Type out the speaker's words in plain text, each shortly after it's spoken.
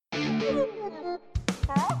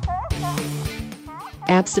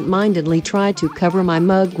Absent-mindedly tried to cover my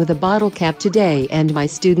mug with a bottle cap today and my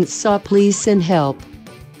students saw please send help.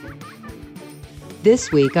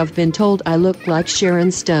 This week I've been told I look like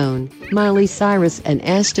Sharon Stone, Miley Cyrus and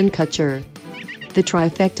Ashton Kutcher. The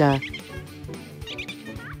trifecta.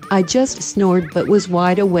 I just snored but was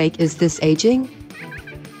wide awake. Is this aging?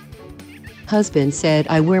 Husband said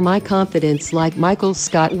I wear my confidence like Michael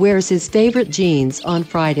Scott wears his favorite jeans on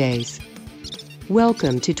Fridays.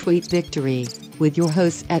 Welcome to Tweet Victory with your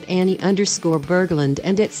hosts at Annie_Berglund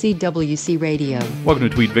and at CWC Radio. Welcome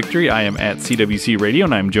to Tweet Victory. I am at CWC Radio,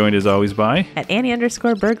 and I'm joined as always by... at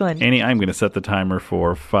Annie_Berglund. Annie, I'm going to set the timer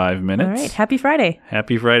for 5 minutes. All right. Happy Friday.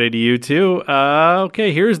 Happy Friday to you, too.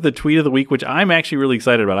 Okay, here's the tweet of the week, which I'm actually really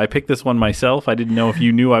excited about. I picked this one myself. I didn't know if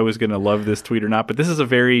you knew I was going to love this tweet or not, but this is a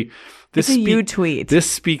very... It's a you tweet. This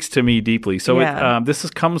speaks to me deeply. So Yeah.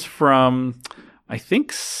 comes from... I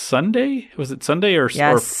think Sunday? Was it Sunday or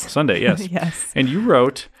Sunday? Yes. Yes. And you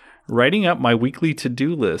wrote, writing up my weekly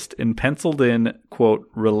to-do list and penciled in, quote,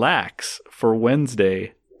 relax for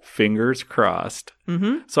Wednesday, fingers crossed.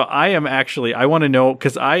 Mm-hmm. So I want to know,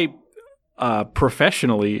 because I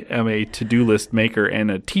professionally am a to-do list maker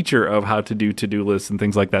and a teacher of how to do to-do lists and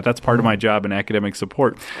things like that. That's part of my job in academic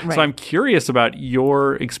support. Right. So I'm curious about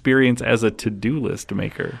your experience as a to-do list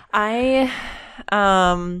maker.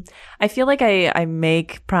 I feel like I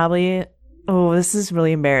make probably, this is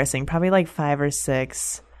really embarrassing, probably like 5 or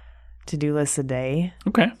 6 to-do lists a day.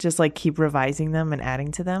 Okay. Just like keep revising them and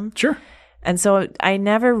adding to them. Sure. And so I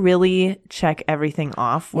never really check everything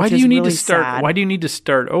off. Why do you need to start? Sad. Why do you need to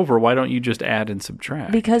start over? Why don't you just add and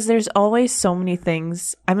subtract? Because there's always so many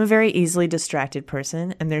things. I'm a very easily distracted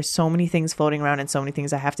person, and there's so many things floating around and so many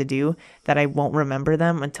things I have to do that I won't remember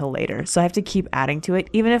them until later. So I have to keep adding to it.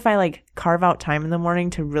 Even if I like carve out time in the morning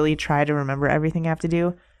to really try to remember everything I have to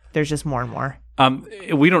do, there's just more and more.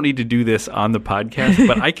 We don't need to do this on the podcast,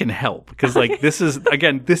 but I can help because, like, this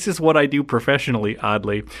is what I do professionally,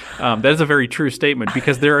 oddly. That is a very true statement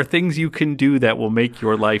because there are things you can do that will make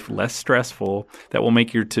your life less stressful, that will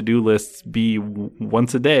make your to-do lists be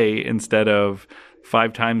once a day instead of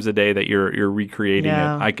 5 times a day that you're recreating it.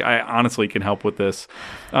 I honestly can help with this.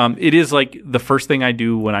 It is like the first thing I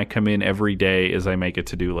do when I come in every day is I make a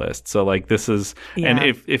to-do list. So like this is, and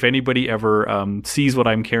if anybody ever sees what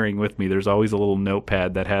I'm carrying with me, there's always a little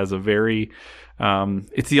notepad that has a very,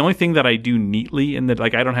 it's the only thing that I do neatly in that,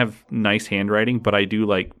 like I don't have nice handwriting, but I do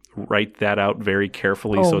like write that out very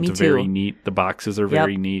carefully. So it's very neat. The boxes are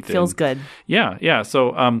very neat. Feels good. Yeah. Yeah.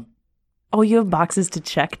 So, you have boxes to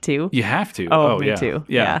check too? You have to. Me too.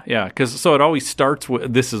 Yeah. Because it always starts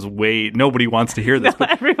with nobody wants to hear this.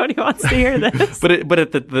 But everybody wants to hear this. but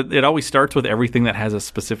it always starts with everything that has a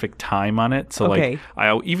specific time on it. So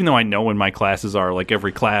even though I know when my classes are, like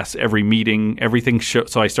every class, every meeting, everything.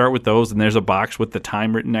 So I start with those, and there's a box with the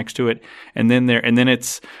time written next to it, and then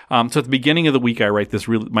it's so at the beginning of the week I write this.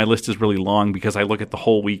 My list is really long because I look at the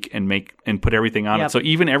whole week and put everything on it. So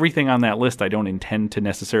even everything on that list, I don't intend to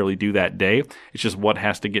necessarily do that day. It's just what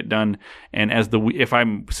has to get done. And if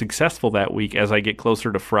I'm successful that week, as I get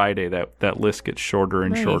closer to Friday, that list gets shorter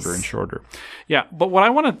and shorter and shorter. Yeah. But what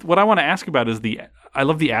I want to ask about is I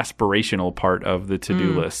love the aspirational part of the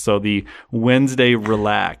to-do list. So the Wednesday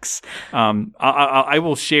relax. I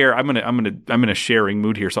will share. I'm in a sharing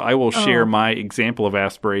mood here. So I will share my example of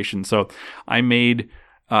aspiration. So I made.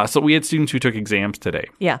 So we had students who took exams today.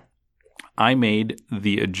 Yeah. I made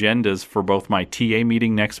the agendas for both my TA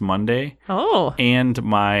meeting next Monday and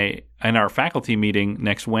our faculty meeting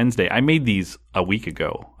next Wednesday. I made these a week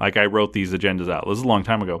ago. Like I wrote these agendas out. This is a long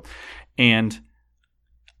time ago. And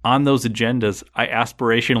on those agendas, I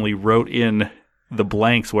aspirationally wrote in the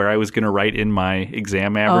blanks where I was going to write in my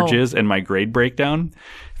exam averages and my grade breakdown.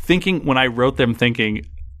 When I wrote them, thinking,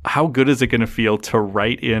 how good is it going to feel to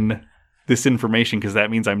write in this information? Because that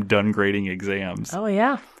means I'm done grading exams. Oh,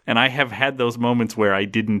 yeah. And I have had those moments where I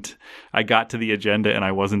got to the agenda and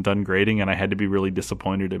I wasn't done grading and I had to be really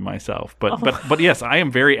disappointed in myself. But yes, I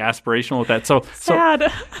am very aspirational with that.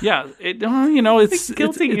 Sad. Yeah, it's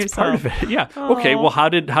guilting it's part of yourself. it. Yeah. Okay. Well, how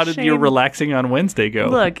did your relaxing on Wednesday go?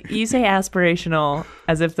 Look, you say aspirational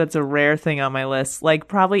as if that's a rare thing on my list. Like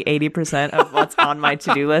probably 80% of what's on my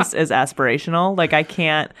to-do list is aspirational. Like I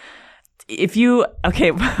can't.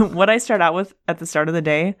 What I start out with at the start of the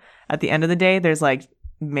day, at the end of the day, there's like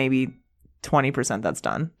maybe 20% that's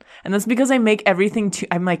done. And that's because I make everything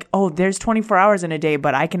I'm like, there's 24 hours in a day,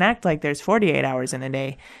 but I can act like there's 48 hours in a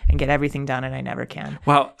day and get everything done, and I never can.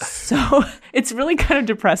 Wow. So it's really kind of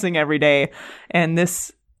depressing every day. And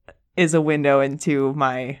this is a window into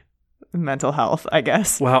my mental health, I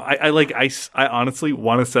guess. Wow, I honestly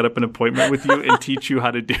want to set up an appointment with you and teach you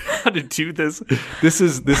how to do this. This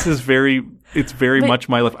is very much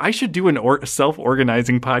my life. I should do a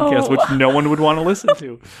self-organizing podcast, which no one would want to listen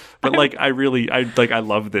to. But I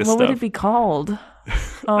love this stuff. What would it be called?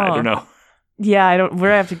 I don't know. Yeah, I don't. We're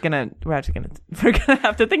gonna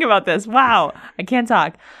have to think about this. Wow, I can't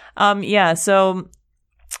talk. Yeah. So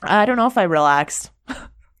I don't know if I relaxed.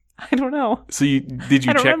 I don't know. So did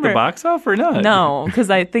you check the box off or not? No,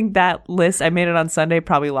 because I think that list, I made it on Sunday,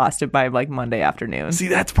 probably lost it by Monday afternoon. See,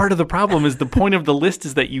 that's part of the problem. Is the point of the list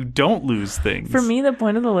is that you don't lose things. For me, the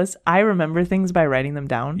point of the list, I remember things by writing them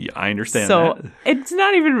down. Yeah, I understand. So it's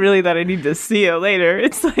not even really that I need to see it later.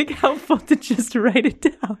 It's helpful to just write it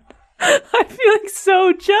down. I'm feeling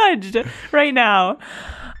so judged right now.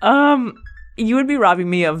 You would be robbing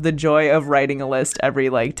me of the joy of writing a list every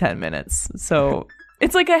 10 minutes. So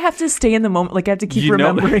it's I have to stay in the moment. I have to keep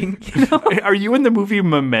remembering. Are you in the movie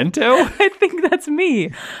Memento? I think that's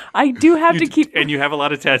me. I do have to keep. And you have a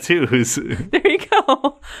lot of tattoos. There you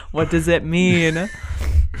go. What does it mean?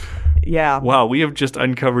 Yeah. Wow, we have just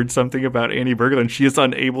uncovered something about Annie Berglund. She is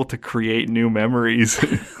unable to create new memories.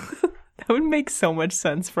 That would make so much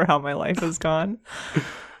sense for how my life has gone.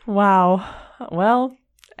 Wow. Well,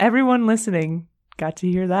 everyone listening got to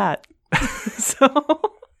hear that. So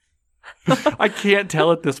I can't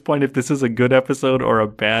tell at this point if this is a good episode or a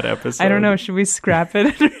bad episode. I don't know. Should we scrap it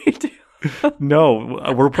and redo? No,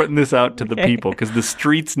 we're putting this out to the people because the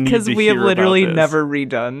streets need to hear about this. Because we have literally never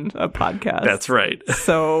redone a podcast. That's right.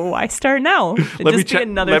 So I start now. Let me check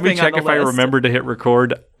if I remember to hit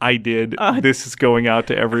record. I did. This is going out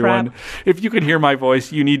to everyone. Crap. If you can hear my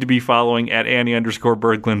voice, you need to be following at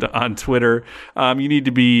Annie_Berglund on Twitter. You need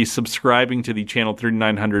to be subscribing to the Channel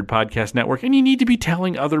 3900 Podcast Network, and you need to be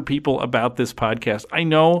telling other people about this podcast. I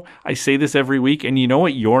know I say this every week, and you know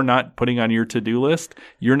what you're not putting on your to-do list?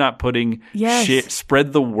 You're not putting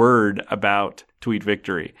spread the word about Tweet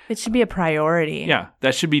Victory. It should be a priority. Yeah,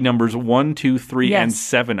 that should be numbers 1, 2, 3, and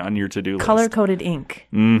 7 on your to-do list. Color-coded ink.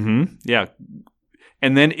 Mm-hmm. Yeah.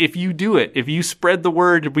 And then if you do it, if you spread the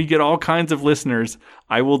word, we get all kinds of listeners,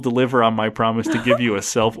 I will deliver on my promise to give you a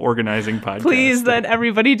self-organizing podcast. Please let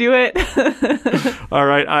everybody do it. All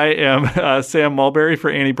right. I am Sam Mulberry for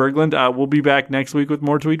Annie Berglund. We'll be back next week with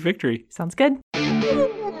more Tweet Victory. Sounds good.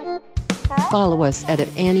 Follow us at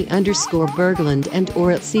Annie_Berglund and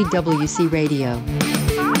or at CWC Radio.